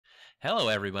Hello,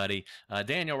 everybody.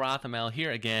 Daniel Rothamel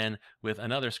here again with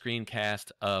another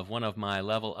screencast of one of my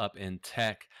Level Up in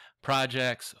Tech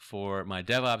projects for my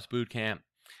DevOps Bootcamp.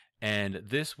 And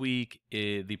this week,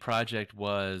 the project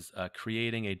was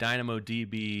creating a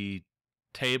DynamoDB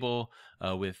table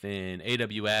within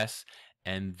AWS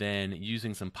and then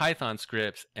using some Python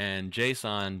scripts and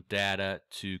JSON data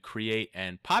to create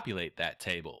and populate that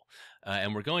table.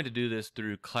 And we're going to do this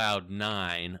through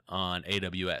Cloud9 on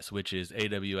AWS, which is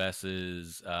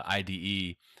AWS's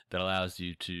IDE that allows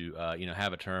you to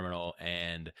have a terminal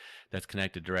and that's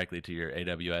connected directly to your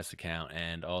AWS account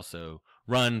and also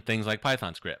run things like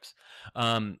Python scripts.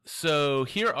 So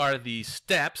here are the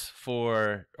steps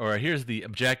here's the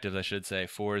objectives, I should say,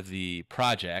 for the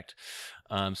project.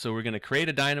 So we're going to create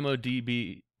a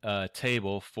DynamoDB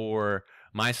table for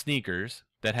my sneakers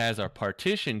that has our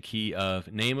partition key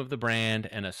of name of the brand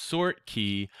and a sort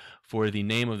key for the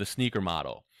name of the sneaker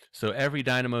model. So every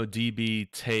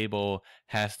DynamoDB table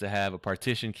has to have a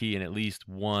partition key and at least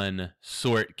one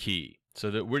sort key. So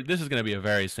that this is going to be a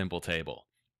very simple table.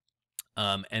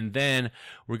 And then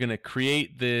we're going to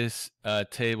create this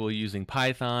table using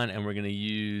Python, and we're going to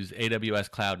use AWS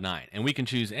Cloud9. And we can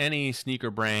choose any sneaker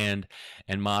brand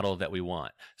and model that we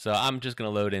want. So I'm just going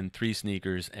to load in 3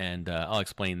 sneakers, and I'll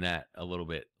explain that a little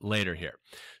bit later here.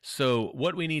 So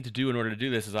what we need to do in order to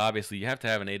do this is obviously you have to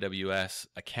have an AWS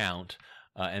account.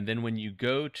 And then when you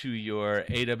go to your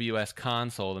AWS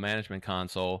console, the management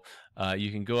console,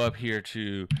 you can go up here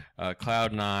to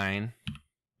Cloud9.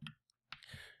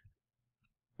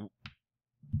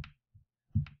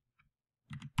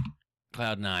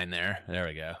 Cloud9 there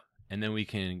we go. And then we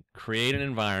can create an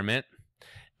environment,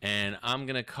 and I'm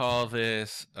gonna call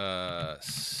this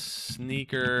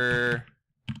sneaker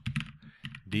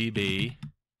DB,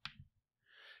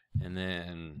 and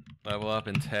then Level Up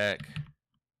in Tech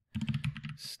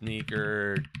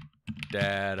sneaker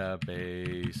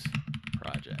database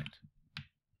project.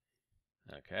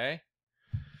 Okay,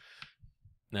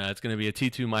 now it's gonna be a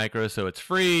T2 micro, so it's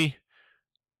free.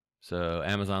 So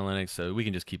Amazon Linux, so we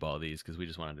can just keep all of these because we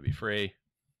just want it to be free.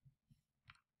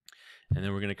 And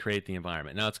then we're going to create the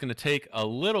environment. Now it's going to take a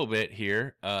little bit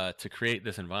here to create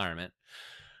this environment.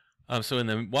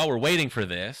 While we're waiting for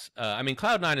this,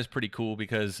 Cloud9 is pretty cool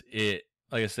because like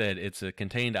I said, it's a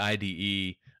contained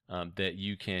IDE that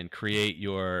you can create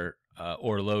your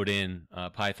or load in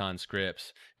Python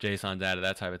scripts, JSON data,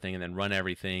 that type of thing, and then run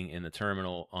everything in the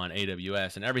terminal on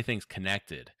AWS, and everything's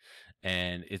connected.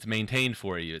 And it's maintained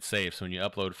for you. It's safe. So when you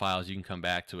upload files, you can come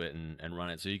back to it and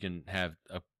run it. So you can have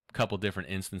a couple different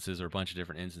instances or a bunch of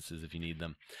different instances if you need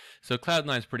them. So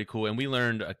Cloud9 is pretty cool. And we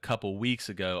learned a couple weeks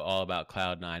ago all about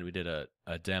Cloud9. We did a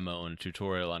demo and a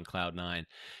tutorial on Cloud9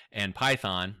 and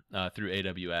Python through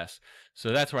AWS. So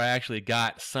that's where I actually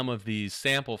got some of these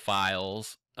sample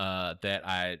files that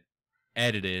I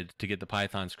edited to get the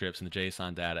Python scripts and the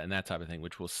JSON data and that type of thing,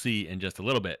 which we'll see in just a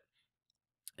little bit.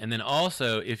 And then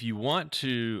also, if you want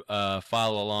to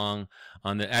follow along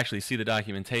on actually see the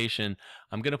documentation,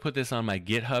 I'm going to put this on my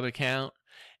GitHub account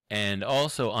and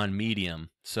also on Medium.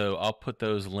 So I'll put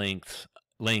those links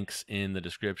in the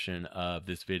description of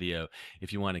this video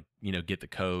if you want to, get the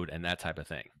code and that type of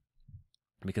thing.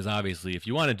 Because obviously, if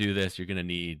you want to do this, you're going to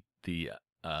need the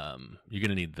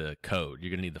code.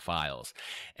 You're going to need the files.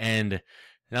 And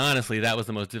honestly, that was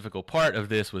the most difficult part of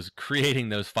this, was creating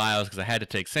those files, because I had to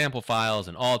take sample files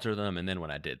and alter them, and then when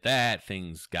I did that,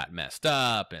 things got messed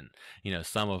up, and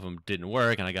some of them didn't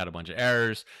work, and I got a bunch of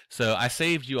errors. So I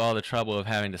saved you all the trouble of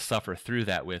having to suffer through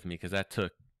that with me, because that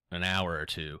took an hour or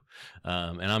two,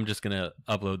 and I'm just going to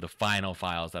upload the final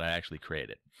files that I actually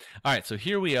created. All right, so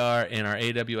here we are in our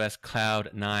AWS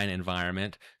Cloud9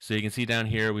 environment. So you can see down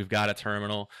here we've got a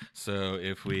terminal. So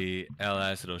if we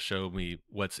ls, it'll show me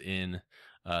what's in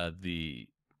the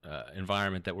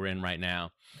environment that we're in right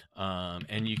now,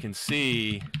 and you can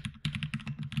see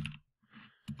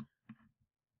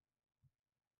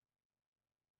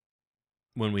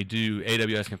when we do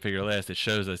AWS configure list, it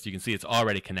shows us, you can see it's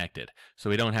already connected, so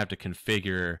we don't have to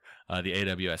configure the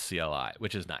AWS CLI,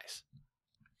 which is nice.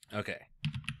 Okay,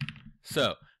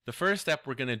 so the first step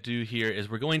we're going to do here is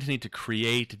we're going to need to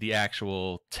create the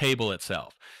actual table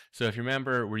itself. So if you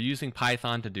remember, we're using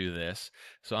Python to do this.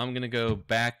 So I'm going to go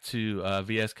back to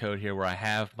VS Code here where I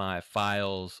have my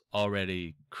files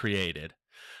already created.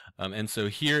 And so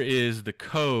here is the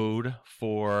code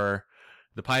for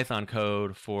the Python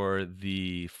code for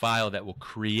the file that will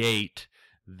create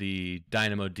the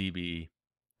DynamoDB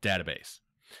database.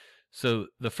 So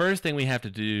the first thing we have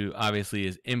to do, obviously,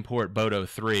 is import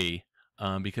Boto3.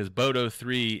 Because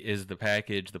Boto3 is the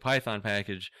package, the Python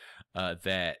package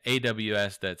that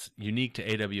AWS, that's unique to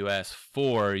AWS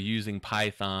for using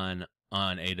Python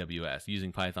on AWS,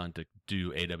 using Python to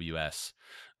do AWS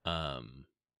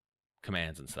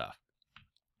commands and stuff,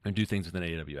 and do things within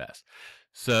AWS.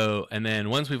 So, and then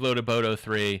once we've loaded Bodo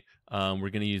 3, we're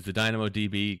going to use the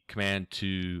DynamoDB command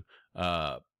to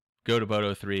go to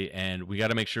Bodo 3, and we got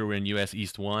to make sure we're in US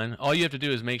East 1. All you have to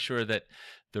do is make sure that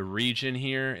the region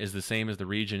here is the same as the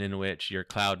region in which your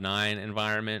Cloud9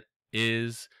 environment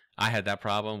is. I had that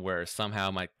problem where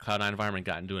somehow my Cloud9 environment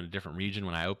got into a different region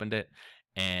when I opened it,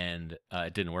 and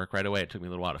it didn't work right away. It took me a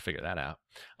little while to figure that out.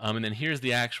 And then here's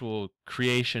the actual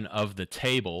creation of the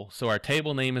table. So our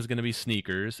table name is going to be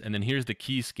sneakers, and then here's the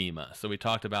key schema. So we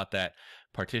talked about that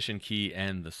partition key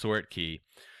and the sort key.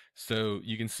 So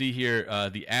you can see here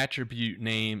the attribute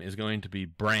name is going to be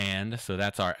brand, so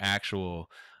that's our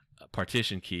actual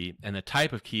partition key, and the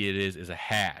type of key it is a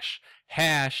hash.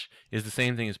 Hash is the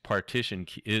same thing as partition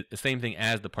key, the same thing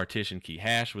as the partition key.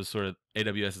 Hash was sort of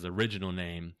AWS's original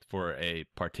name for a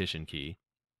partition key.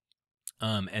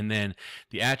 And then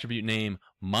the attribute name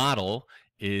model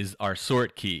is our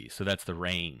sort key, so that's the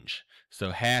range.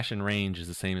 So hash and range is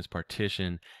the same as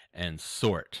partition and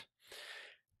sort.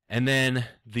 And then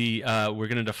we're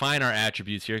going to define our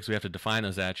attributes here because we have to define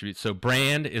those attributes. So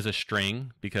brand is a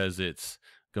string because it's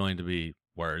going to be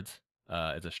words.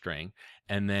 It's a string.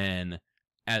 And then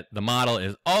the model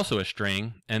is also a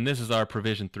string. And this is our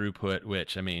provision throughput,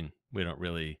 which, I mean, we don't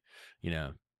really,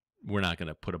 we're not going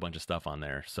to put a bunch of stuff on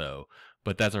there. So,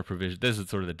 but that's our provision. This is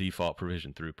sort of the default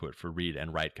provision throughput for read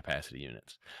and write capacity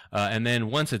units. And then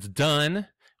once it's done,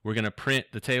 we're going to print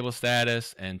the table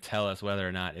status and tell us whether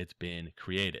or not it's been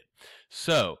created.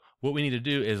 So what we need to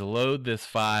do is load this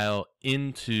file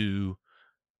into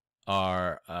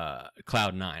our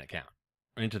Cloud9 account,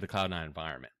 or into the Cloud9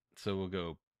 environment. So we'll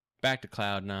go back to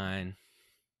Cloud9,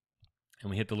 and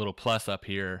we hit the little plus up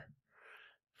here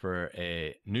for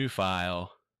a new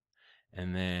file,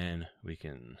 and then we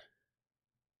can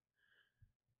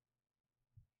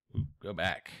go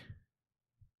back.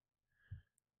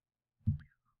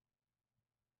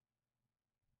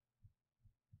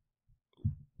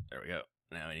 There we go.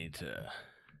 Now we need to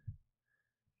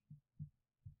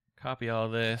copy all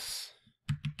this.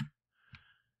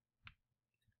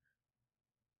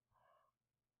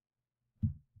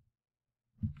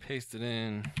 Paste it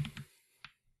in.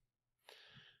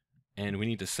 And we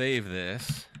need to save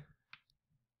this.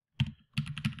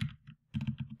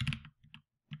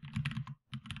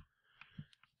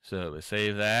 So we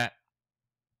save that.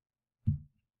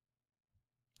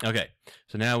 Okay,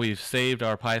 so now we've saved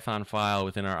our Python file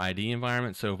within our ID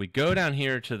environment. So if we go down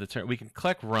here to the we can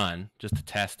click run just to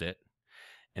test it,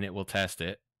 and it will test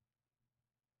it.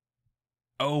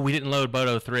 Oh, we didn't load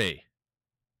Bodo 3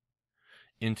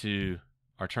 into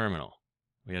our terminal.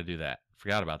 We got to do that.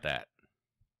 Forgot about that.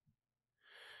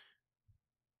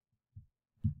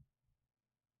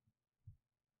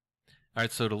 All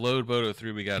right, so to load Bodo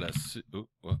 3, we got a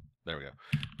there we go.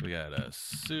 We got a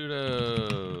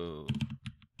sudo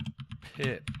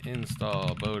pip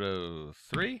install Bodo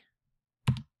 3.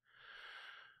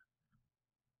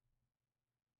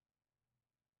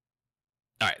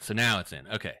 All right, so now it's in.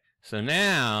 Okay, so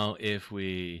now if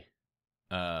we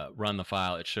run the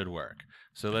file, it should work.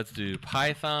 So let's do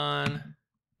Python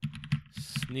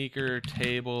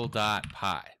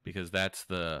sneakertable.py because that's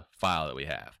the file that we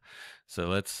have. So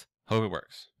let's hope it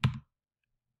works.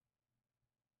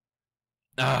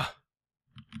 Ah.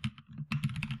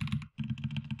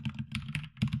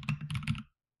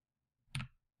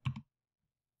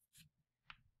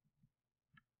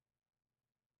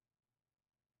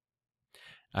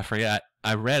 I forgot.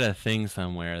 I read a thing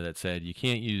somewhere that said you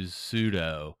can't use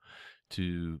sudo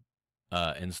to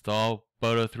install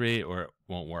Bodo 3 or it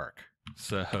won't work.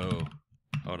 So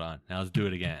hold on. Now let's do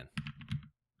it again.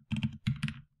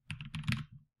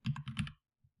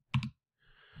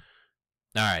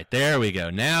 All right, there we go.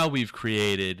 Now we've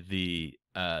created the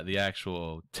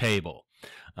actual table.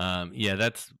 Yeah,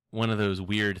 that's one of those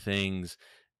weird things.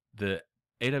 The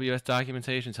AWS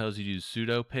documentation tells you to use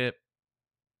sudo pip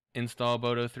install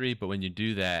Bodo 3, but when you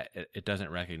do that, it doesn't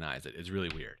recognize it. It's really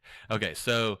weird. Okay,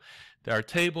 so our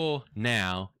table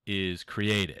now is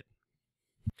created.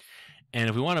 And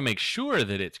if we want to make sure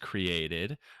that it's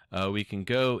created, we can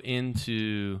go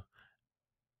into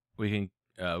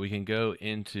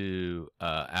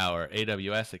our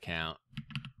AWS account.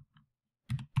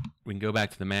 We can go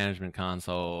back to the management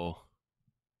console,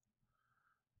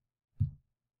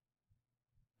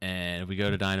 and if we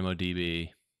go to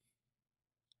DynamoDB,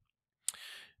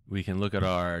 we can look at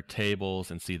our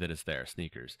tables and see that it's there,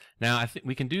 sneakers. Now, I think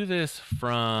we can do this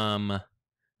from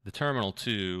the terminal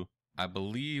too. I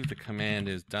believe the command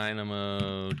is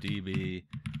DynamoDB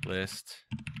list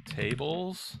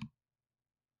tables.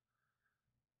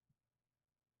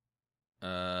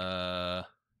 Isn't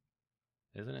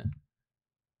it?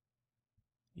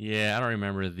 Yeah, I don't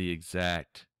remember the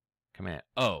exact command.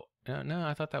 Oh, no,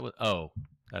 I thought that was, oh,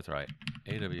 that's right.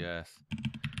 AWS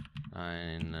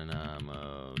DynamoDB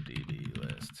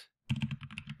list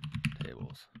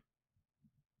tables.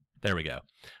 There we go.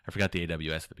 I forgot the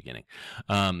AWS at the beginning.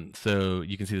 So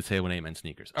you can see the table name and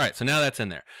sneakers. All right, so now that's in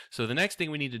there. So the next thing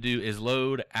we need to do is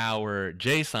load our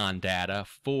JSON data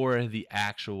for the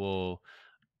actual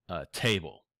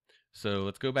table. So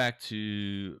let's go back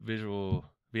to Visual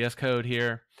VS Code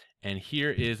here, and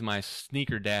here is my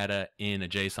sneaker data in a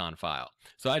JSON file.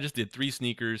 So I just did 3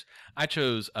 sneakers. I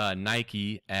chose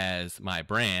Nike as my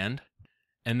brand.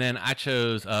 And then I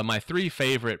chose my 3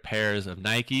 favorite pairs of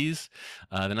Nikes,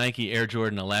 the Nike Air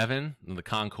Jordan 11, and the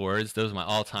Concords. Those are my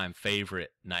all-time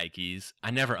favorite Nikes. I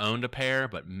never owned a pair,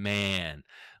 but man,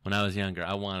 when I was younger,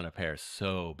 I wanted a pair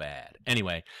so bad.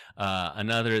 Anyway,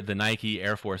 the Nike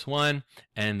Air Force One,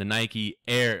 and the Nike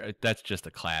Air, that's just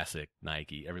a classic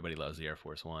Nike. Everybody loves the Air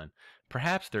Force One.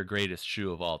 Perhaps their greatest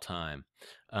shoe of all time.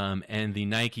 And the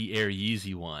Nike Air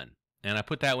Yeezy One. And I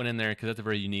put that one in there because that's a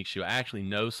very unique shoe. I actually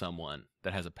know someone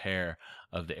that has a pair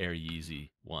of the Air Yeezy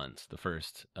ones, the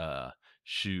first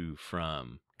shoe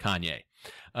from Kanye.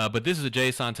 But this is a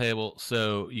JSON table,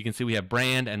 so you can see we have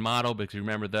brand and model, because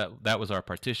remember that was our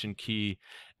partition key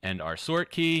and our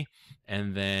sort key,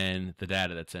 and then the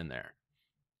data that's in there.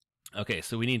 Okay,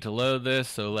 so we need to load this,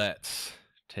 so let's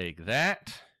take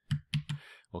that.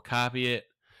 We'll copy it,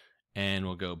 and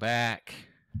we'll go back.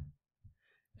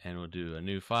 And we'll do a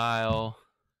new file,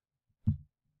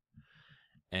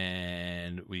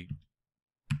 and we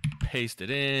paste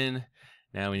it in.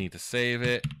 Now we need to save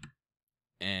it,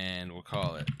 and we'll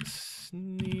call it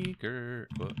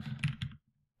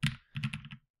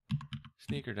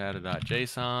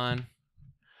sneakerdata.json.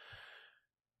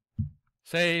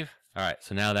 Save. All right,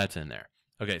 so now that's in there.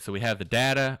 Okay, so we have the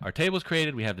data. Our table's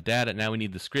created. We have the data. Now we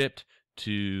need the script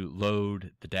to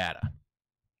load the data.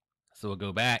 So we'll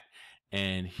go back.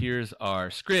 And here's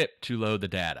our script to load the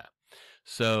data.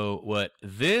 So what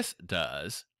this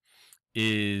does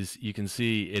is, you can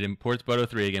see it imports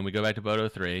Boto3 again. We go back to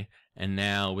Boto3, and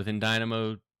now within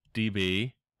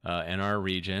DynamoDB and our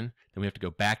region, then we have to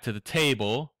go back to the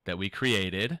table that we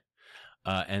created,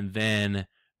 and then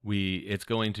it's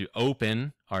going to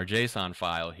open our JSON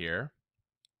file here.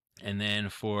 And then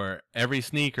for every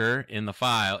sneaker in the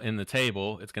file, in the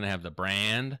table, it's going to have the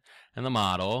brand and the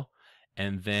model.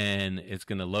 And then it's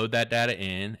going to load that data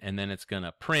in, and then it's going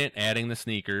to print adding the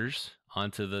sneakers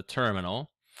onto the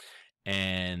terminal,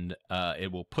 and it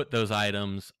will put those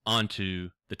items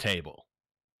onto the table.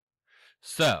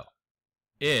 So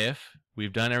if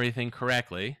we've done everything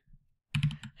correctly,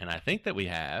 and I think that we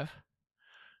have,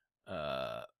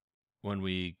 when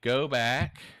we go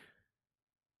back,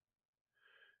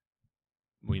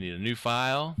 we need a new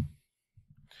file,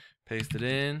 paste it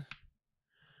in.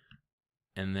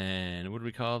 And then, what do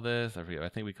we call this? I forget. I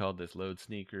think we called this load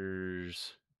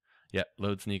sneakers. Yep,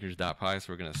 load sneakers.py. So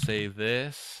we're going to save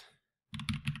this.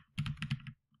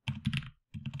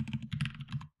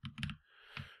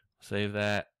 Save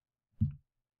that.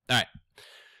 All right.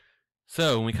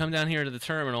 So when we come down here to the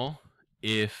terminal,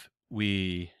 if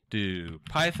we do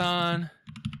Python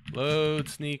load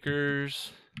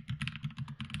sneakers.py,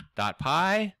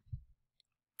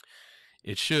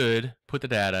 it should put the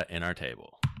data in our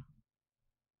table.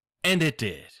 And it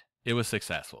did. It was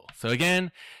successful. So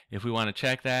again, if we want to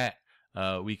check that,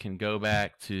 we can go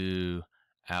back to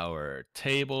our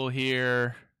table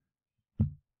here,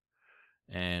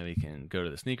 and we can go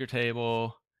to the sneaker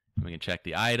table, and we can check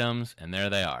the items, and there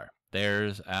they are.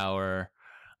 There's our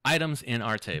items in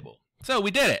our table. So we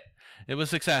did it. It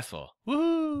was successful.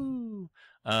 Woohoo!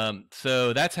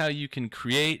 So that's how you can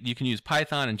use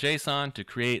Python and JSON to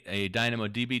create a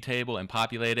DynamoDB table and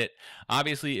populate it.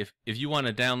 Obviously, if you want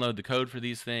to download the code for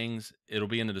these things, it'll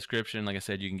be in the description. Like I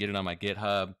said, you can get it on my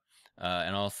GitHub,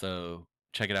 and also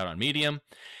check it out on Medium.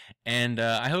 And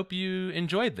I hope you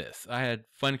enjoyed this. I had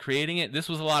fun creating it. This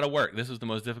was a lot of work. This was the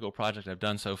most difficult project I've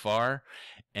done so far.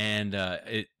 And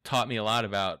it taught me a lot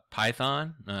about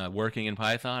Python, working in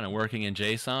Python and working in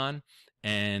JSON.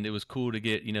 And it was cool to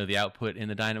get, the output in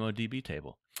the DynamoDB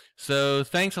table. So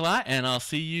thanks a lot, and I'll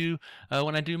see you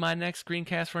when I do my next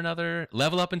screencast for another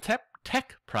Level Up in Tech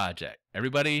project.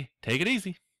 Everybody, take it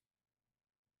easy.